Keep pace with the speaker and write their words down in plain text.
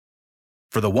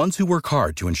For the ones who work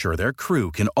hard to ensure their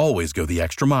crew can always go the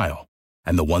extra mile,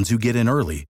 and the ones who get in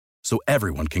early so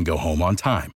everyone can go home on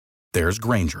time, there's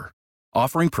Grainger,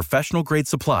 offering professional-grade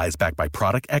supplies backed by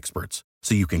product experts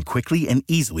so you can quickly and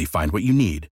easily find what you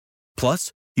need.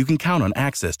 Plus, you can count on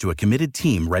access to a committed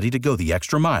team ready to go the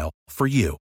extra mile for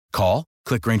you. Call,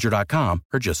 click Grainger.com,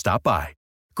 or just stop by.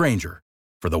 Grainger,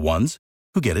 for the ones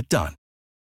who get it done.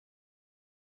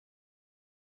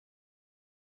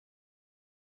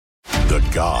 The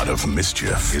god of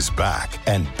mischief is back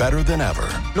and better than ever.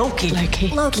 Loki.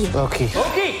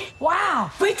 Wow,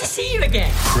 great to see you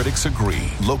again. Critics agree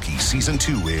Loki Season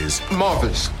 2 is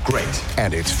marvelous. Great.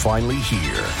 And it's finally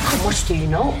here. How much do you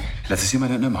know? Let's assume I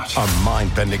don't know much. A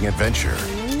mind-bending adventure.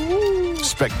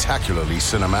 Spectacularly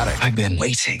cinematic. I've been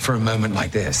waiting for a moment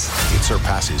like this. It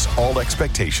surpasses all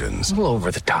expectations. A little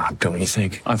over the top, don't you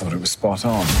think? I thought it was spot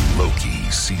on. Loki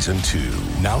Season 2.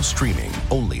 Now streaming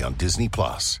only on Disney+.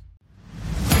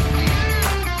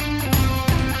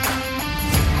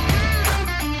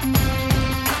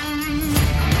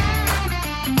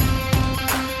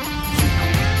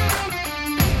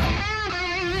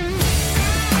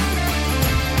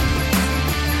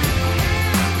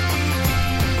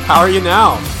 How are you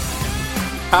now?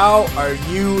 How are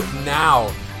you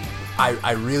now?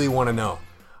 I really want to know.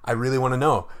 I really want to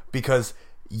know because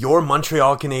your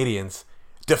Montreal Canadiens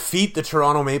defeat the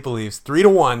Toronto Maple Leafs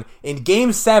 3-1 in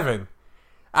Game 7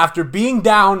 after being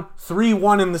down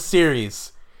 3-1 in the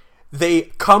series.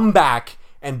 They come back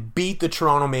and beat the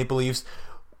Toronto Maple Leafs.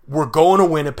 We're going to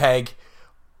Winnipeg.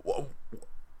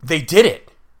 They did it.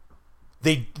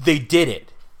 They did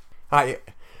it. I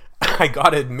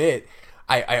gotta admit,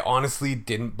 I honestly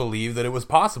didn't believe that it was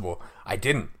possible. I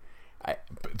didn't.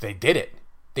 They did it.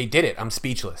 They did it. I'm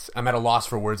speechless. I'm at a loss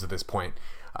for words at this point.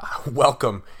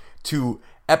 Welcome to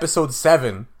episode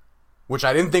 7, which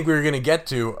I didn't think we were going to get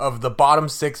to, of the Bottom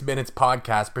 6 Minutes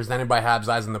podcast presented by Habs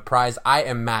Eyes on the Prize. I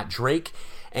am Matt Drake,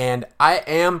 and I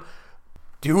am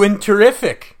doing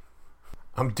terrific.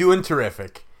 I'm doing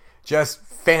terrific. Just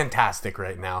fantastic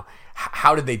right now.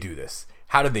 How did they do this?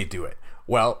 How did they do it?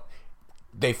 Well,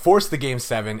 they forced the Game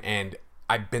 7, and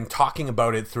I've been talking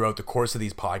about it throughout the course of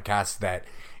these podcasts that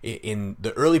in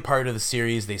the early part of the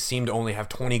series, they seemed to only have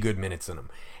 20 good minutes in them.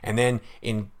 And then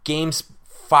in Games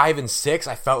 5 and 6,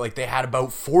 I felt like they had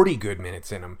about 40 good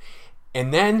minutes in them.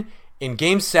 And then in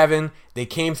Game 7, they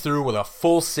came through with a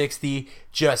full 60,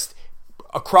 just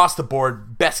across the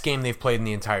board, best game they've played in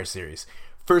the entire series.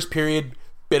 First period,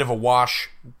 bit of a wash,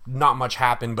 not much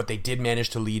happened, but they did manage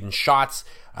to lead in shots.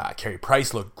 Carey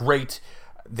Price looked great.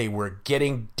 They were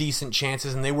getting decent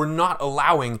chances, and they were not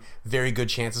allowing very good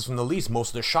chances from the Leafs. Most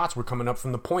of their shots were coming up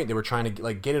from the point. They were trying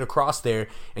to get it across there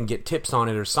and get tips on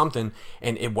it or something,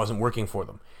 and it wasn't working for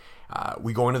them.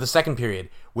 We go into the second period,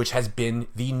 which has been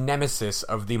the nemesis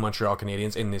of the Montreal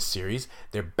Canadiens in this series.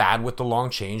 They're bad with the long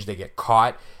change. They get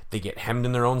caught. They get hemmed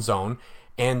in their own zone,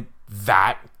 and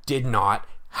that did not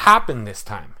happen this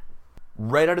time.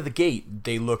 Right out of the gate,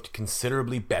 they looked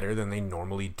considerably better than they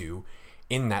normally do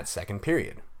in that second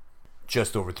period.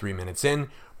 Just over 3 minutes in,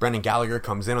 Brendan Gallagher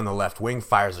comes in on the left wing,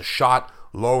 fires a shot,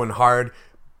 low and hard,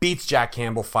 beats Jack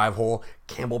Campbell 5-hole.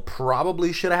 Campbell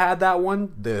probably should have had that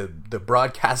one. The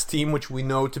broadcast team, which we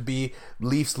know to be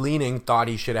Leafs leaning, thought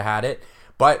he should have had it.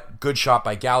 But good shot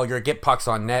by Gallagher. Get pucks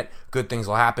on net. Good things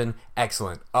will happen.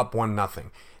 Excellent. Up 1-0.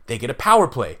 They get a power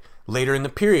play. Later in the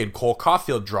period, Cole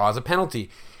Caulfield draws a penalty.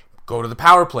 Go to the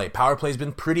power play. Power play's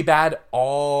been pretty bad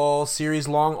all series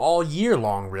long, all year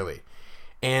long, really.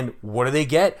 And what do they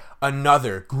get?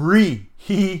 Another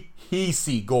greasy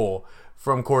goal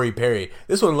from Corey Perry.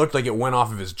 This one looked like it went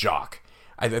off of his jock.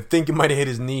 I think it might have hit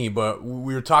his knee, but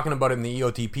we were talking about it in the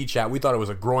EOTP chat. We thought it was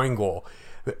a groin goal.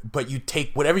 But you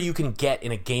take whatever you can get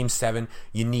in a Game 7,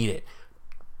 you need it.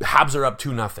 The Habs are up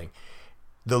 2-0.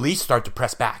 The Leafs start to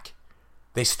press back.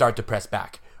 They start to press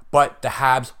back. But the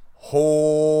Habs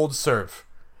hold serve,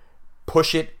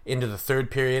 push it into the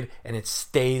third period, and it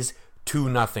stays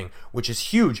 2-0, which is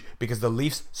huge because the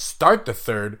Leafs start the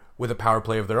third with a power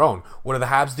play of their own. What do the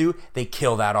Habs do? They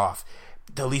kill that off.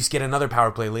 The Leafs get another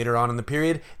power play later on in the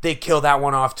period. They kill that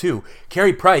one off too.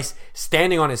 Carey Price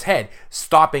standing on his head,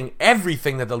 stopping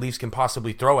everything that the Leafs can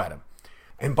possibly throw at him.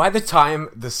 And by the time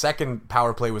the second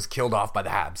power play was killed off by the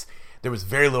Habs, there was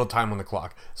very little time on the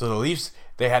clock. So the Leafs,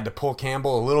 they had to pull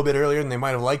Campbell a little bit earlier than they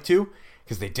might have liked to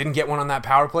because they didn't get one on that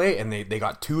power play, and they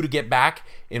got 2 to get back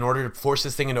in order to force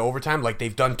this thing into overtime like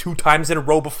they've done 2 times in a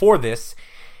row before this.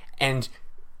 And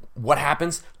what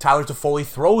happens? Tyler Toffoli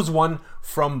throws one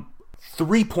from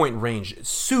 3-point range,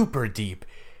 super deep,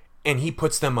 and he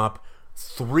puts them up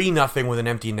 3-0 with an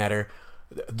empty netter.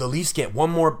 The Leafs get one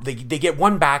more. They get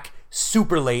one back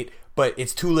super late, but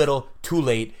it's too little, too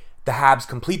late. The Habs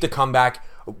complete the comeback.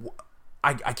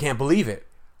 I can't believe it.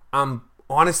 I'm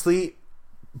honestly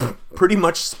pretty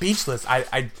much speechless.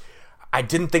 I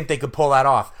didn't think they could pull that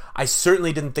off. I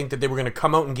certainly didn't think that they were going to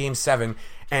come out in Game 7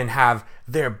 and have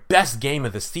their best game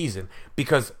of the season.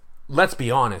 Because, let's be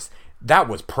honest, that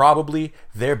was probably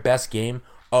their best game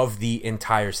of the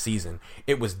entire season.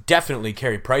 It was definitely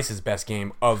Carey Price's best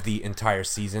game of the entire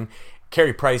season.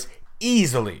 Carey Price,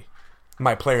 easily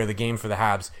my player of the game for the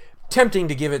Habs. Tempting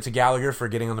to give it to Gallagher for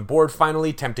getting on the board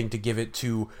finally. Tempting to give it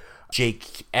to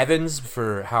Jake Evans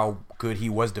for how good he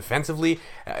was defensively.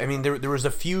 I mean, there was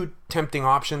a few tempting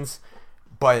options,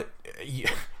 but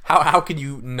how could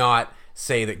you not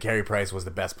say that Carey Price was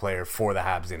the best player for the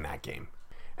Habs in that game?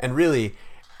 And really,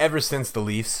 ever since the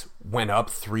Leafs went up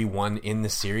 3-1 in the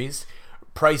series,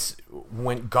 Price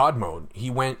went God mode. He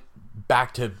went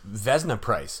back to Vezina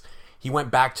Price. He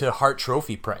went back to Hart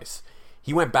Trophy Price.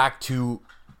 He went back to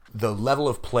the level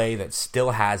of play that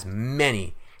still has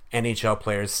many NHL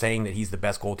players saying that he's the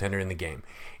best goaltender in the game.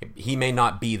 He may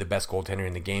not be the best goaltender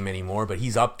in the game anymore, but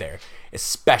he's up there,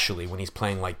 especially when he's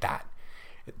playing like that.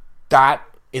 That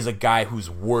is a guy who's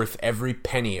worth every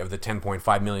penny of the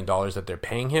 $10.5 million that they're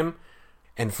paying him.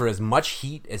 And for as much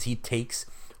heat as he takes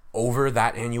over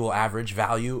that annual average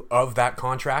value of that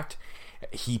contract,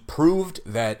 he proved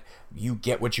that you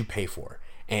get what you pay for.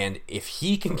 And if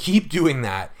he can keep doing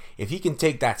that, if he can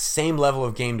take that same level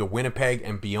of game to Winnipeg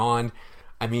and beyond,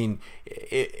 I mean,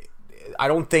 I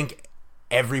don't think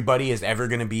everybody is ever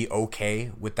going to be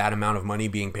okay with that amount of money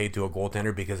being paid to a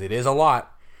goaltender, because it is a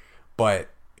lot. But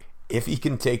if he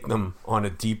can take them on a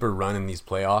deeper run in these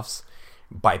playoffs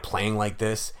by playing like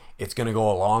this, it's going to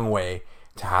go a long way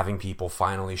to having people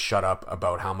finally shut up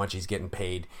about how much he's getting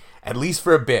paid, at least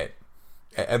for a bit.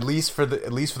 At least for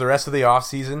the rest of the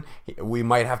offseason, we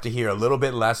might have to hear a little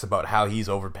bit less about how he's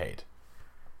overpaid.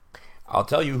 I'll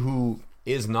tell you who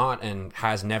is not and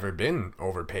has never been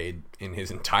overpaid in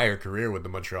his entire career with the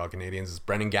Montreal Canadiens is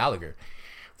Brendan Gallagher.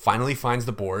 Finally finds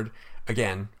the board.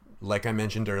 Again, like I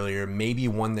mentioned earlier, maybe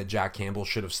one that Jack Campbell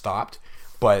should have stopped,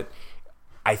 but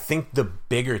I think the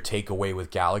bigger takeaway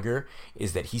with Gallagher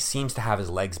is that he seems to have his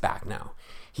legs back now.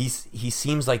 He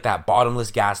seems like that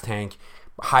bottomless gas tank,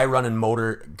 high running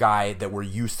motor guy that we're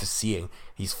used to seeing.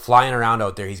 He's flying around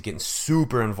out there. He's getting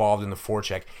super involved in the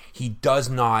forecheck. He does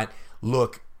not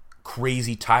look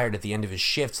crazy tired at the end of his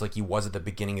shifts like he was at the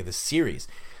beginning of the series.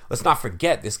 Let's not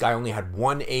forget, this guy only had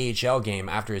one AHL game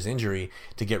after his injury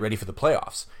to get ready for the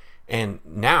playoffs. And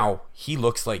now he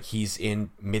looks like he's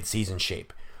in mid-season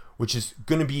shape, which is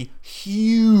going to be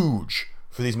huge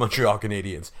for these Montreal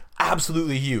Canadiens.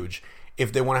 Absolutely huge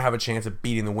if they want to have a chance of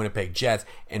beating the Winnipeg Jets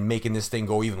and making this thing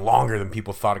go even longer than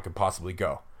people thought it could possibly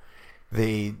go.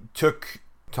 They took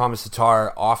Thomas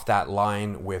Tatar off that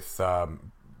line with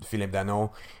Philippe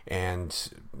Danault, and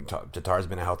Tatar's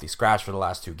been a healthy scratch for the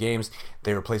last 2 games.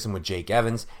 They replaced him with Jake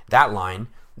Evans. That line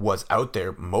was out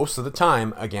there most of the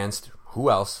time against who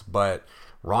else but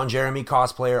Ron Jeremy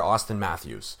cosplayer Austin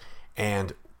Matthews.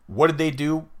 And what did they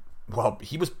do? Well,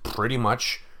 he was pretty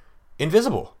much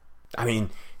invisible. I mean,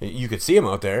 you could see him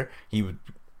out there. He was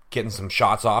getting some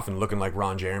shots off and looking like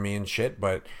Ron Jeremy and shit,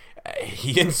 but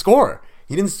he didn't score.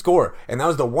 He didn't score. And that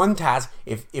was the one task.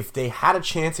 If they had a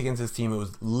chance against this team, it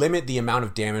was limit the amount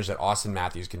of damage that Austin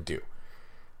Matthews can do.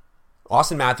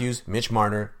 Austin Matthews, Mitch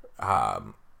Marner,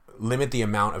 limit the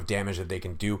amount of damage that they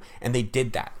can do. And they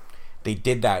did that. They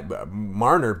did that.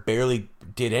 Marner barely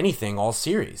did anything all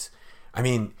series. I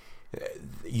mean,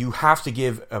 you have to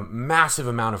give a massive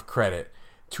amount of credit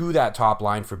to that top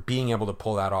line for being able to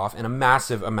pull that off, and a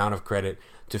massive amount of credit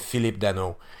to Philippe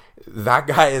Danault. That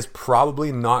guy is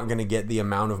probably not going to get the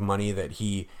amount of money that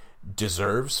he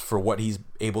deserves for what he's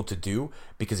able to do,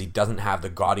 because he doesn't have the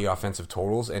gaudy offensive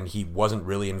totals, and he wasn't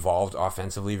really involved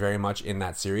offensively very much in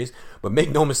that series. But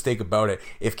make no mistake about it,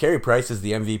 if Carey Price is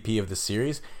the MVP of the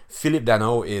series, Philippe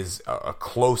Danault is a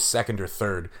close second or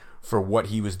third for what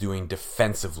he was doing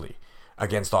defensively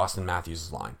against Austin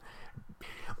Matthews' line.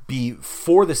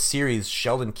 Before the series,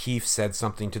 Sheldon Keefe said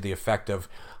something to the effect of,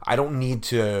 I don't need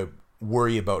to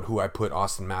worry about who I put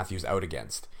Austin Matthews out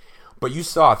against. But you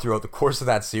saw throughout the course of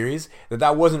that series that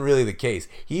that wasn't really the case.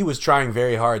 He was trying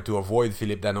very hard to avoid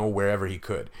Philippe Danault wherever he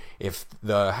could. If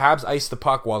the Habs iced the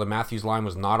puck while the Matthews line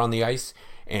was not on the ice,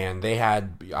 and they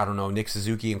had, I don't know, Nick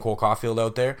Suzuki and Cole Caulfield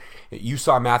out there, you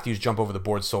saw Matthews jump over the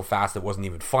board so fast it wasn't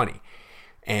even funny.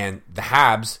 And the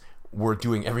Habs were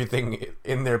doing everything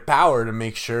in their power to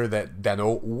make sure that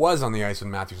Danault was on the ice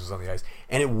when Matthews was on the ice.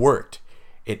 And it worked.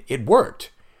 It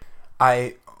worked.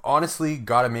 I honestly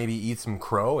got to maybe eat some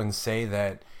crow and say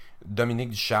that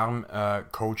Dominique Ducharme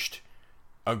coached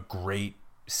a great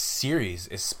series,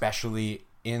 especially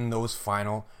in those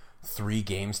final 3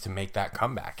 games to make that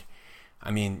comeback.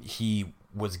 I mean, he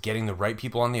was getting the right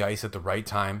people on the ice at the right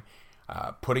time.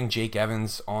 Putting Jake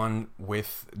Evans on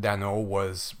with Danault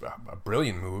was a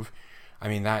brilliant move. I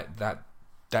mean,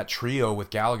 that trio with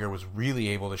Gallagher was really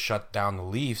able to shut down the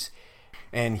Leafs,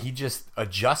 and he just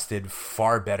adjusted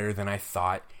far better than I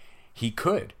thought he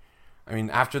could. I mean,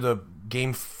 after the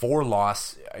Game 4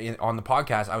 loss on the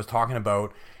podcast, I was talking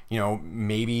about,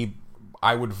 maybe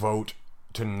I would vote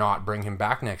to not bring him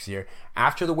back next year.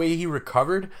 After the way he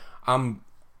recovered, I'm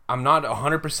not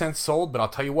 100% sold, but I'll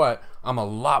tell you what, I'm a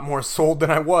lot more sold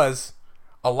than I was.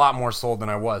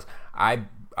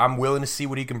 I'm willing to see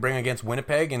what he can bring against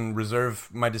Winnipeg and reserve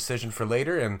my decision for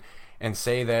later and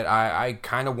say that I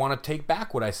kind of want to take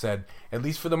back what I said, at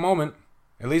least for the moment.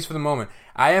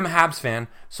 I am a Habs fan,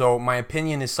 so my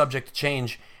opinion is subject to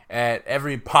change at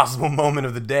every possible moment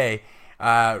of the day.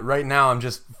 Right now, I'm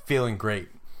just feeling great.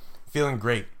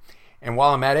 And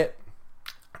while I'm at it,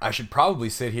 I should probably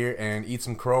sit here and eat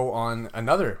some crow on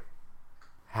another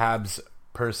Habs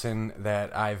person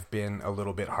that I've been a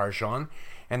little bit harsh on,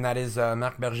 and that is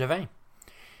Marc Bergevin.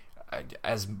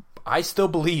 As I still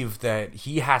believe that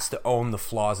he has to own the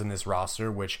flaws in this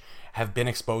roster, which have been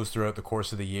exposed throughout the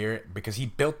course of the year because he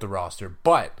built the roster.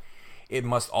 But it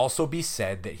must also be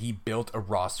said that he built a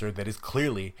roster that is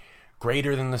clearly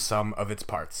greater than the sum of its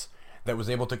parts, that was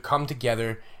able to come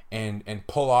together and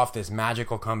pull off this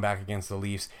magical comeback against the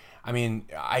Leafs. I mean,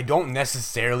 I don't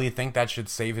necessarily think that should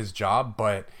save his job,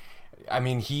 but I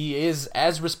mean, he is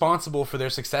as responsible for their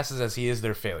successes as he is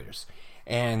their failures.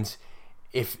 And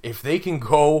if they can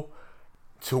go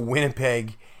to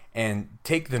Winnipeg and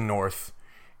take the North,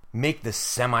 make the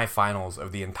semifinals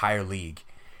of the entire league,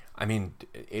 I mean,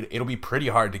 it'll be pretty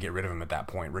hard to get rid of him at that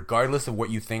point. Regardless of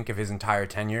what you think of his entire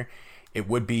tenure, it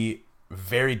would be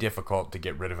very difficult to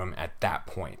get rid of him at that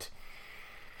point.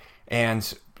 And,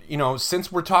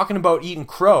 since we're talking about eating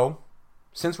crow,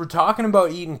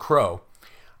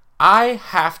 I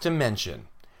have to mention,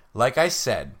 like I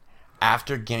said,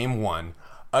 after Game 1,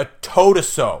 a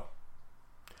toe-to-so.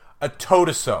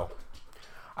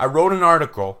 I wrote an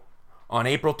article on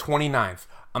April 29th.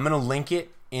 I'm going to link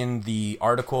it in the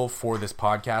article for this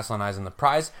podcast on Eyes on the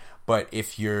Prize, but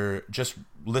if you're just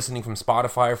listening from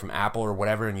Spotify or from Apple or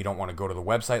whatever and you don't want to go to the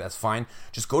website, that's fine.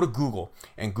 Just go to Google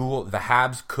and Google the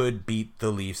Habs could beat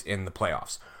the Leafs in the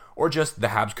playoffs, or just the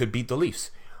Habs could beat the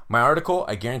Leafs. My article,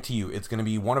 I guarantee you, it's going to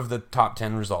be one of the top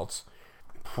 10 results.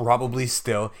 Probably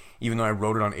still, even though I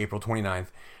wrote it on April 29th.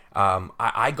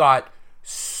 I got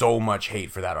so much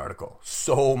hate for that article.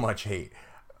 So much hate.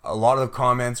 A lot of the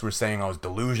comments were saying I was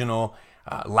delusional,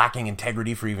 lacking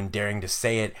integrity for even daring to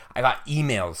say it. I got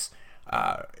emails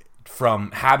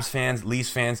from Habs fans, Leafs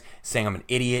fans, saying I'm an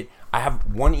idiot. I have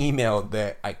one email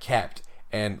that I kept,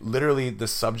 and literally the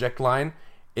subject line,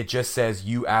 it just says,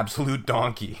 "You absolute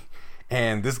donkey."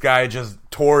 And this guy just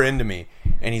tore into me.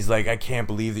 And he's like, "I can't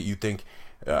believe that you think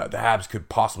the Habs could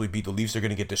possibly beat the Leafs. They're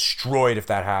going to get destroyed if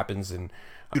that happens. And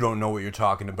you don't know what you're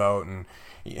talking about." And,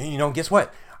 guess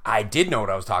what? I did know what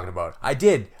I was talking about. I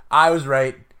did. I was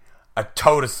right. A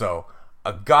toe-to-so.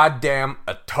 A goddamn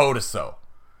a toe-to-so.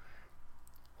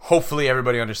 Hopefully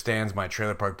everybody understands my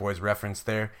Trailer Park Boys reference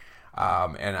there.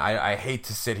 And I hate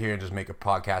to sit here and just make a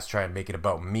podcast, try and make it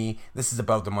about me. This is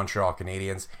about the Montreal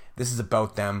Canadiens. This is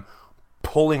about them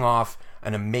pulling off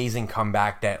an amazing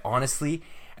comeback that, honestly,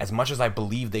 as much as I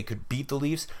believe they could beat the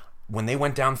Leafs, when they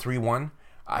went down 3-1,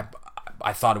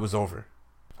 I thought it was over.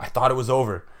 I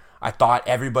thought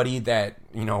everybody that,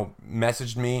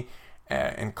 messaged me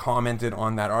and commented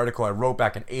on that article I wrote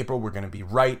back in April were going to be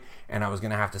right, and I was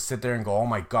going to have to sit there and go, "Oh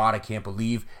my God, I can't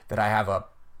believe that I have a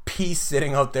piece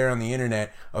sitting out there on the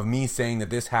internet of me saying that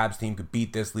this Habs team could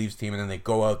beat this Leafs team," and then they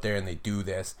go out there and they do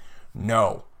this.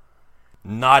 No.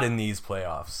 Not in these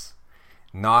playoffs.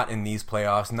 Not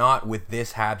with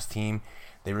this Habs team.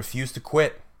 They refused to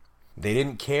quit. They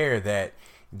didn't care that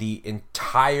the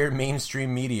entire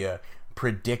mainstream media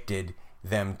predicted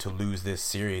them to lose this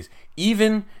series.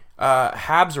 Even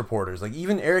Habs reporters, like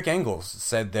even Eric Engels,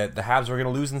 said that the Habs were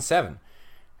going to lose in 7.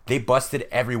 They busted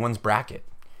everyone's bracket.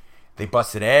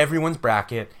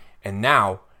 And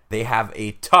now they have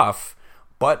a tough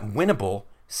but winnable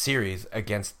series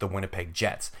against the Winnipeg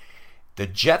Jets. The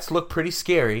Jets look pretty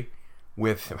scary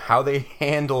with how they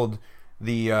handled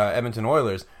the Edmonton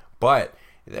Oilers, but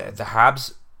the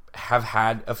Habs have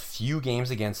had a few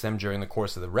games against them during the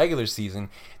course of the regular season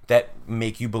that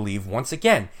make you believe, once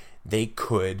again, they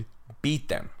could beat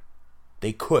them.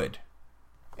 They could.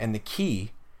 And the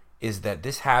key is that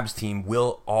this Habs team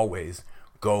will always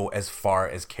go as far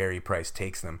as Carey Price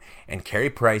takes them. And Carey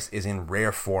Price is in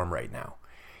rare form right now.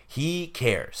 He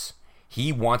cares.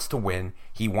 He wants to win.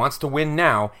 He wants to win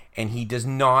now, and he does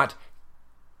not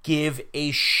give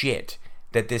a shit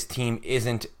that this team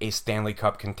isn't a Stanley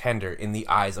Cup contender in the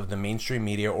eyes of the mainstream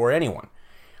media or anyone.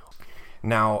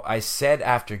 Now, I said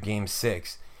after Game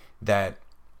 6 that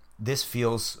this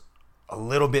feels a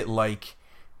little bit like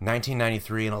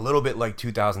 1993 and a little bit like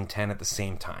 2010 at the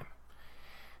same time.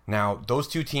 Now, those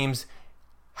two teams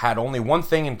had only one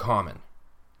thing in common.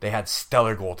 They had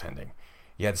stellar goaltending.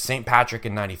 You had St. Patrick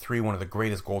in 93, one of the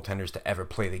greatest goaltenders to ever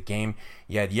play the game.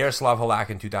 You had Yaroslav Halak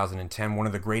in 2010, one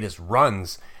of the greatest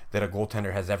runs that a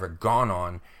goaltender has ever gone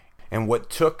on. And what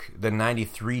took the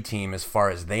 93 team as far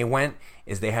as they went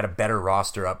is they had a better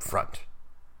roster up front.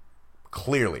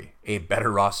 Clearly, a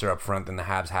better roster up front than the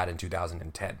Habs had in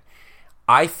 2010.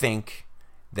 I think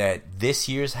that this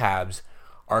year's Habs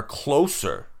are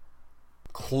closer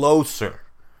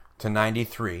to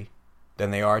 93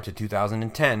 than they are to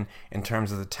 2010 in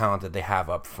terms of the talent that they have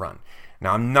up front.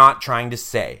 Now, I'm not trying to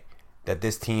say that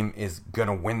this team is going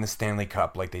to win the Stanley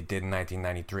Cup like they did in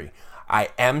 1993. I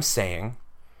am saying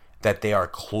that they are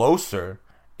closer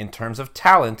in terms of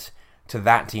talent to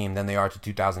that team than they are to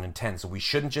 2010. So we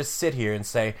shouldn't just sit here and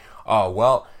say, oh,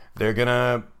 well, they're going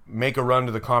to make a run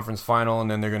to the conference final and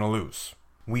then they're going to lose.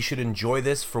 We should enjoy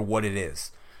this for what it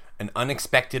is. An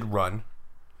unexpected run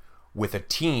with a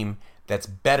team that's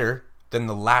better than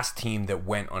the last team that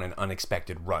went on an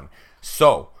unexpected run.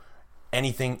 So,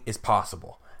 anything is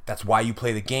possible. That's why you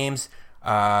play the games.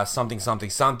 Something,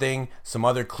 some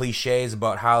other cliches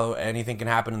about how anything can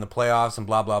happen in the playoffs and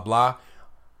blah, blah, blah.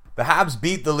 The Habs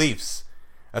beat the Leafs.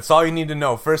 That's all you need to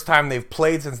know. First time they've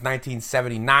played since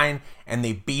 1979, and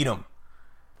they beat them.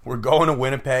 We're going to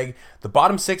Winnipeg. The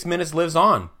bottom 6 minutes lives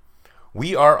on.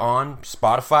 We are on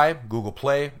Spotify, Google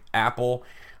Play, Apple,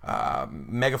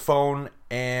 Megaphone,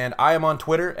 and I am on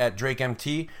Twitter at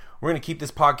DrakeMT. We're going to keep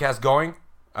this podcast going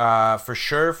for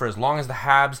sure, for as long as the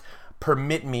Habs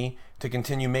permit me to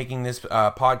continue making this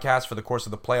podcast for the course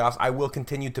of the playoffs. I will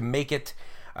continue to make it.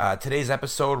 Today's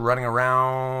episode running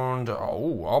around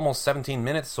almost 17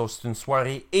 minutes, so c'est une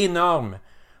soirée énorme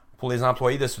pour les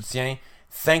employés de soutien.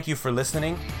 Thank you for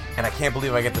listening, and I can't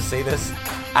believe I get to say this.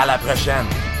 À la prochaine.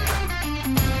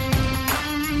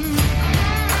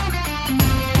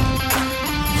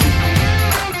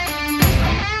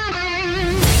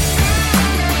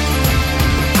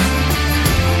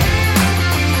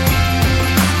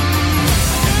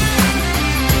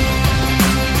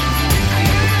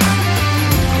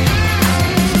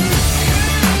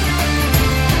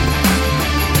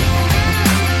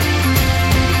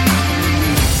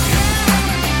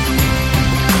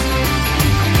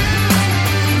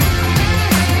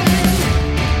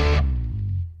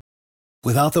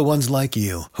 Without the ones like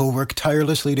you, who work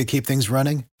tirelessly to keep things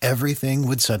running, everything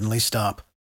would suddenly stop.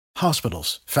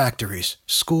 Hospitals, factories,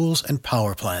 schools, and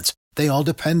power plants, they all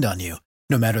depend on you.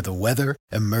 No matter the weather,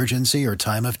 emergency, or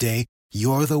time of day,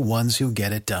 you're the ones who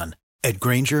get it done. At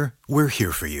Grainger, we're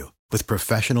here for you with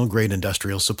professional-grade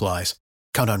industrial supplies.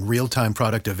 Count on real-time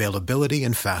product availability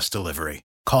and fast delivery.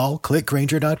 Call, click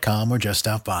Grainger.com, or just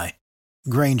stop by.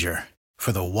 Grainger,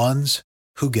 for the ones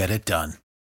who get it done.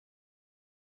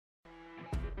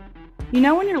 You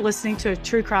know when you're listening to a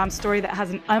true crime story that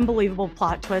has an unbelievable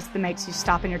plot twist that makes you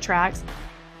stop in your tracks?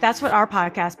 That's what our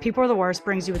podcast, People Are the Worst,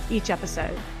 brings you with each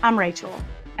episode. I'm Rachel.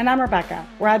 And I'm Rebecca.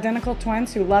 We're identical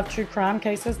twins who love true crime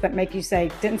cases that make you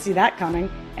say, didn't see that coming,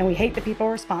 and we hate the people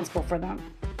responsible for them.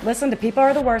 Listen to People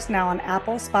Are the Worst now on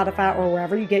Apple, Spotify, or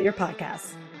wherever you get your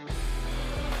podcasts.